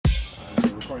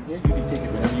part here. You can take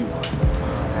it whenever you want.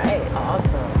 All right,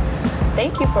 awesome.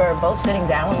 Thank you for both sitting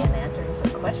down and answering some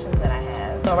questions that I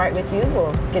have. All right with you,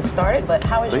 we'll get started, but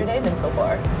how has your day been so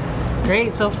far?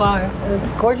 Great so far.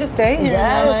 Gorgeous day here.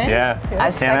 Yes. Yeah, I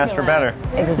can't ask for better.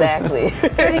 Exactly.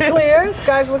 Pretty clear.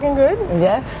 Sky's looking good.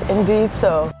 Yes, indeed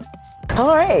so.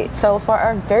 All right, so for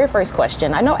our very first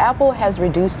question, I know Apple has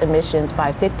reduced emissions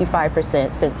by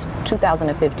 55% since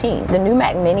 2015. The new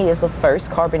Mac Mini is the first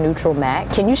carbon neutral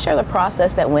Mac. Can you share the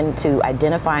process that went into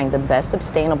identifying the best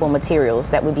sustainable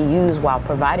materials that would be used while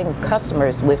providing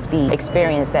customers with the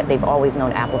experience that they've always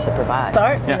known Apple to provide?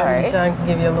 Start, All right. John can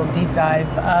give you a little deep dive.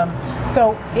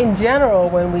 So in general,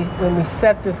 when we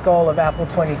set this goal of Apple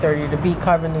 2030 to be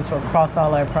carbon neutral across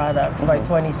all our products by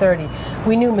 2030,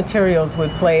 we knew materials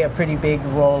would play a pretty big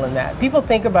role in that. People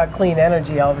think about clean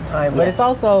energy all the time, but it's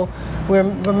also we're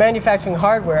manufacturing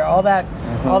hardware. All that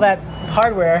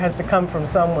hardware has to come from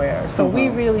somewhere. So we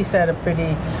really set a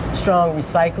pretty strong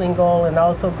recycling goal, and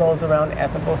also goals around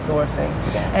ethical sourcing.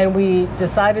 Yes. And we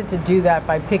decided to do that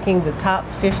by picking the top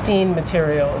 15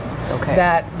 materials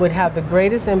that would have the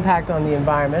greatest impact on the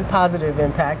environment, positive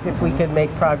impact, if we could make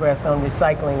progress on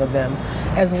recycling of them,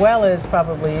 as well as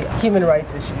probably human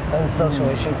rights issues and social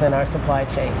issues in our supply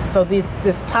chain. So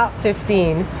this top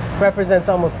 15 represents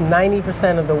almost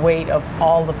 90% of the weight of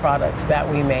all the products that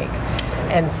we make.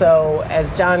 And so,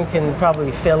 as John can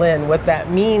probably fill in, what that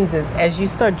means is as you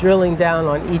start drilling down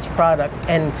on each product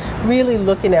and really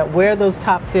looking at where those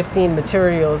top 15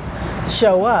 materials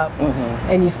show up,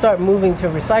 and you start moving to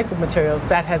recycled materials,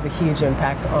 that has a huge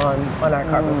impact on our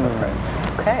carbon footprint.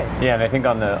 Okay. Yeah, and I think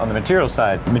on the material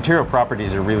side, material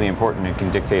properties are really important and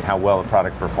can dictate how well a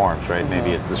product performs, right?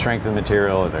 Maybe it's the strength of the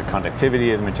material, or the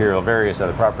conductivity of the material, various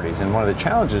other properties. And one of the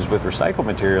challenges with recycled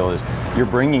material is you're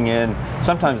bringing in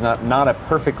sometimes not a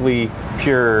perfectly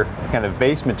pure kind of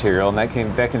base material, and that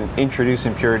can introduce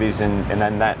impurities, and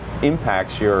then that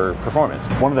impacts your performance.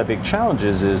 One of the big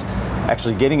challenges is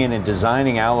actually getting in and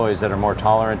designing alloys that are more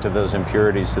tolerant of those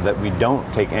impurities so that we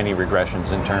don't take any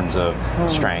regressions in terms of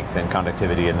strength and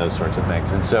conductivity and those sorts of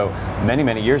things. And so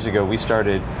many years ago we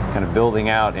started kind of building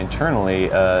out internally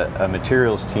a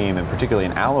materials team, and particularly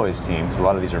an alloys team, because a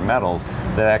lot of these are metals,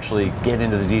 that actually get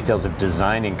into the details of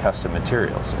designing custom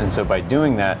materials. And so by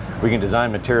doing that, we can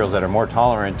design materials that are more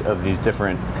tolerant of these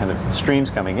different kind of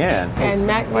streams coming in. And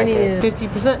Mac Mini is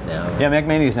 50% now. Yeah, Mac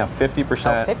Mini is now 50%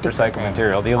 recycled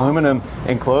material. The aluminum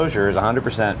enclosure is 100%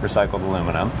 recycled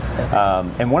aluminum.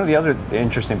 And one of the other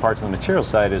interesting parts on the material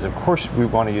side is, of course, we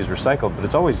want to use recycled, but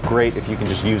it's always great if you can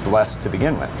just use less to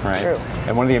begin with, right? True.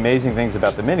 And one of the amazing things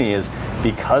about the Mini is,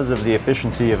 because of the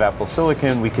efficiency of Apple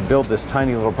Silicon, we could build this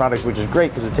tiny little product, which is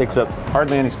great because it takes up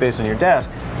hardly any space on your desk,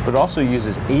 but also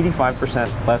uses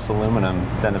 85% less aluminum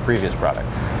than the previous product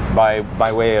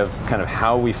by way of kind of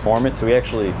how we form it. So we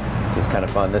actually, it's kind of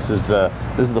fun. This is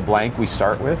the blank we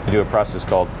start with. We do a process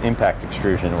called impact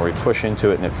extrusion, where we push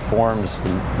into it and it forms,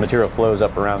 the material flows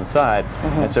up around the side,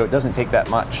 and so it doesn't take that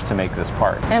much to make this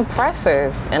part.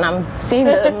 Impressive. And I'm seeing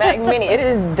the Mac Mini. It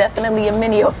is definitely a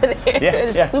mini over there. Yeah,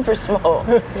 it's super small.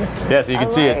 Yeah, so you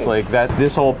can see it's like that.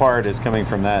 This whole part is coming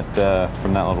from that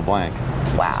little blank.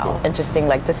 Wow, Cool. interesting,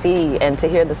 like to see and to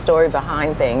hear the story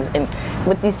behind things. And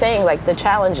with you saying like the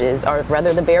challenges, or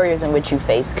rather the barriers in which you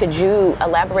face, could you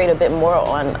elaborate a bit more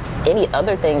on any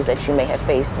other things that you may have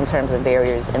faced in terms of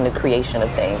barriers in the creation of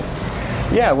things?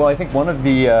 Yeah, well, I think one of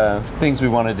the things we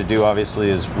wanted to do, obviously,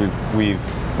 is we've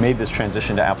made this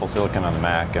transition to Apple Silicon on the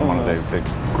Mac, and one of the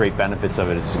great benefits of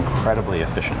it is incredibly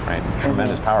efficient, right?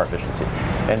 Tremendous power efficiency.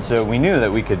 And so we knew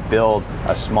that we could build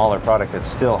a smaller product that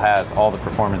still has all the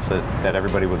performance that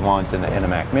everybody would want in a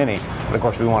Mac Mini, but of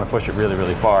course we want to push it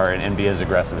really far and be as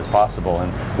aggressive as possible.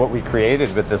 And what we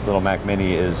created with this little Mac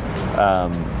Mini is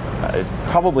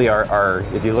probably our,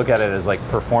 if you look at it as like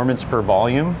performance per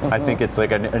volume, I think it's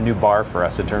like a new bar for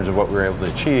us in terms of what we were able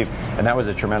to achieve. And that was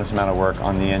a tremendous amount of work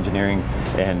on the engineering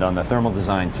and on the thermal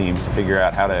design team to figure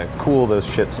out how to cool those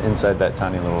chips inside that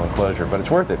tiny little enclosure. But it's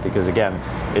worth it because, again,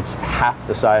 it's half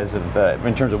the size of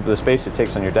in terms of the space it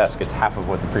takes on your desk, it's half of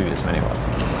what the previous Mini was.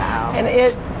 Wow. And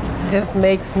it just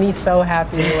makes me so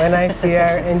happy when I see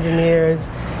our engineers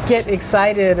get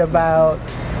excited about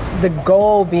the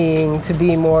goal being to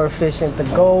be more efficient, the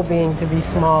goal being to be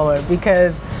smaller,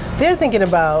 because they're thinking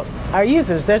about our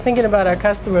users, they're thinking about our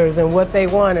customers and what they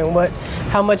want and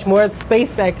how much more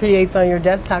space that creates on your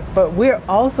desktop. But we're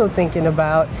also thinking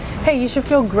about, hey, you should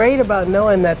feel great about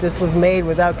knowing that this was made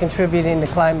without contributing to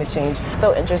climate change.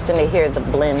 So interesting to hear the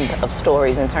blend of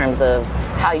stories in terms of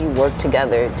how you work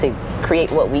together to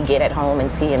create what we get at home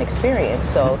and see and experience.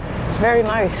 So it's very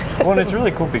nice. Well, and it's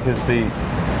really cool because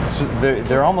So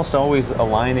they're almost always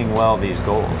aligning well these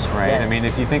goals, right? Yes. I mean,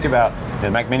 if you think about, the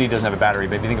Mac Mini doesn't have a battery,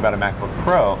 but if you think about a MacBook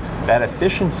Pro, that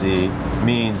efficiency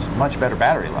means much better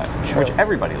battery life, which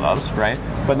everybody loves, right?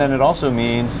 But then it also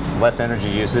means less energy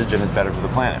usage and it's better for the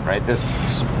planet, right? This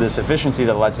efficiency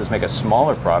that lets us make a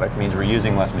smaller product means we're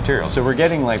using less material. So we're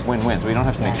getting like win-wins. We don't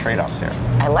have to make trade-offs here.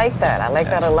 I like that. I like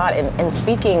that a lot. And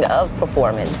speaking of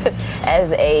performance,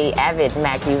 as a avid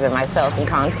Mac user myself and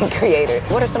content creator,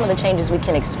 what are some of the changes we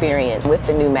can experience with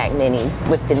the new Mac Minis,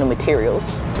 with the new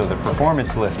materials? So the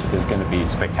performance lift is going to be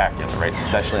spectacular, right?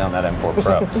 Especially on that M4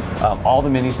 Pro. All the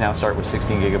Minis now start with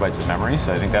 16 gigabytes of memory,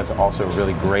 so I think that's also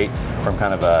really great from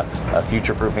kind of a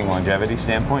future-proofing longevity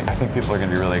standpoint. I think people are going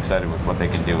to be really excited with what they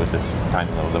can do with this tiny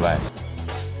little device.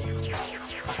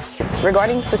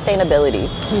 Regarding sustainability,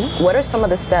 what are some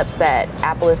of the steps that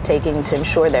Apple is taking to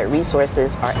ensure that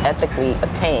resources are ethically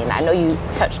obtained? I know you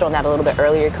touched on that a little bit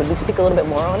earlier. Could we speak a little bit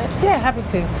more on it? Yeah, happy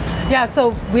to. Yeah,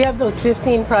 so we have those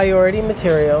 15 priority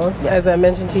materials. As I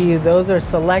mentioned to you, those are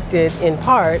selected in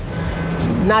part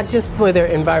not just for their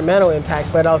environmental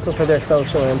impact, but also for their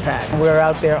social impact. We're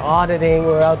out there auditing,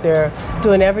 we're out there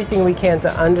doing everything we can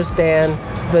to understand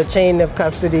the chain of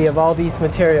custody of all these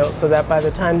materials so that by the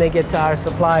time they get to our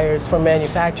suppliers for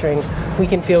manufacturing, we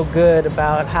can feel good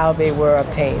about how they were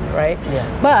obtained, right?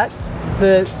 Yeah. But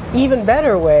the even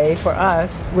better way for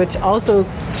us, which also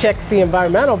checks the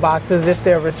environmental boxes if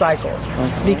they're recycled,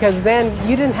 because then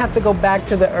you didn't have to go back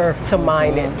to the earth to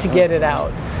mine it, to get it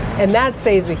out. And that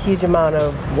saves a huge amount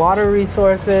of water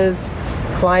resources,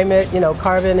 climate,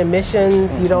 carbon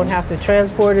emissions. You don't have to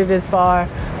transport it as far.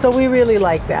 So we really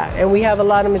like that. And we have a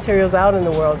lot of materials out in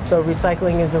the world, so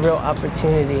recycling is a real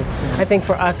opportunity, I think,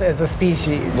 for us as a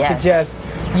species to just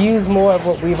use more of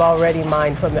what we've already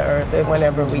mined from the earth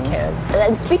whenever we can.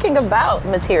 And speaking about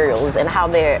materials and how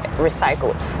they're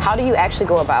recycled, how do you actually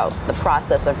go about the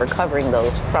process of recovering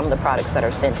those from the products that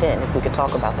are sent in? If we could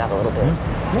talk about that a little bit.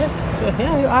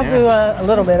 I'll do a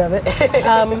little bit of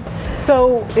it.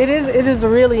 So it is a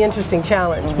really interesting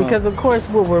challenge because, of course,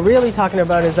 what we're really talking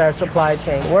about is our supply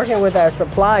chain, working with our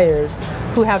suppliers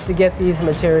who have to get these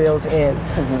materials in.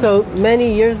 So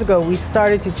many years ago, we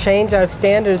started to change our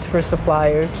standards for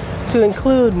suppliers to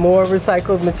include more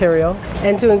recycled material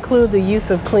and to include the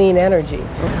use of clean energy.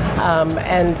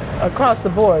 And across the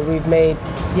board, we've made,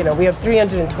 we have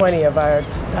 320 of our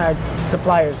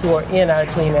suppliers who are in our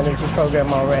clean energy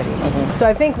program already. So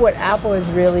I think what Apple has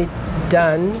really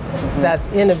done that's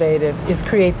innovative is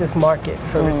create this market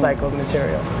for recycled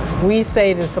material. We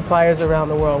say to suppliers around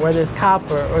the world, whether it's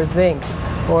copper or zinc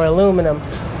or aluminum,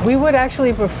 we would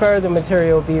actually prefer the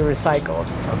material be recycled.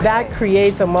 That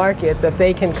creates a market that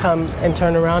they can come and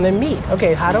turn around and meet.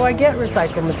 Okay, how do I get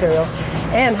recycled material?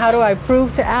 And how do I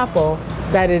prove to Apple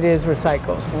that it is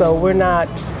recycled? So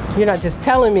you're not just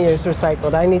telling me it's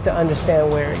recycled. I need to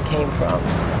understand where it came from.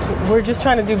 We're just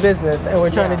trying to do business, and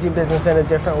we're trying to do business in a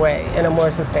different way, in a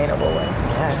more sustainable way.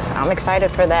 Yes, I'm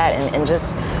excited for that, and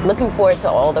just looking forward to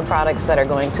all the products that are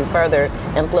going to further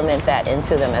implement that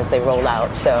into them as they roll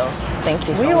out. So thank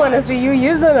you so much. We want to see you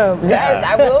using them. Yes,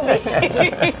 I will be.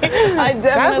 I definitely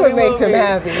That's what makes him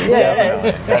happy.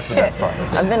 Yes. That's the best part.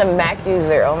 I've been a Mac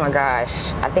user, oh my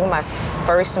gosh. I think my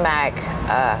first Mac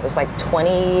was like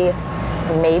 20,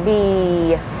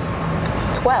 maybe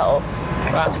 12.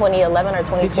 2011 or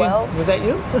 2012. Was that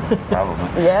you?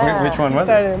 Probably. Yeah. Which one was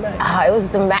it? It was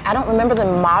the Mac. I don't remember the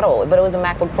model, but it was a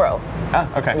MacBook Pro.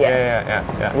 Ah, okay. Yes.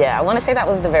 Yeah, I want to say that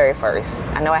was the very first.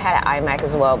 I know I had an iMac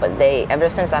as well, but ever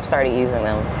since I've started using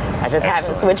them, I just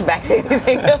haven't switched back to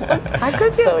anything else. How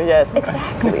could you? So yes,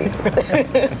 exactly.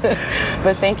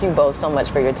 But thank you both so much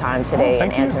for your time today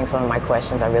and answering some of my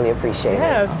questions. I really appreciate it.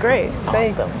 Yeah, it was great.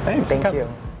 Awesome. Thanks. Thank you.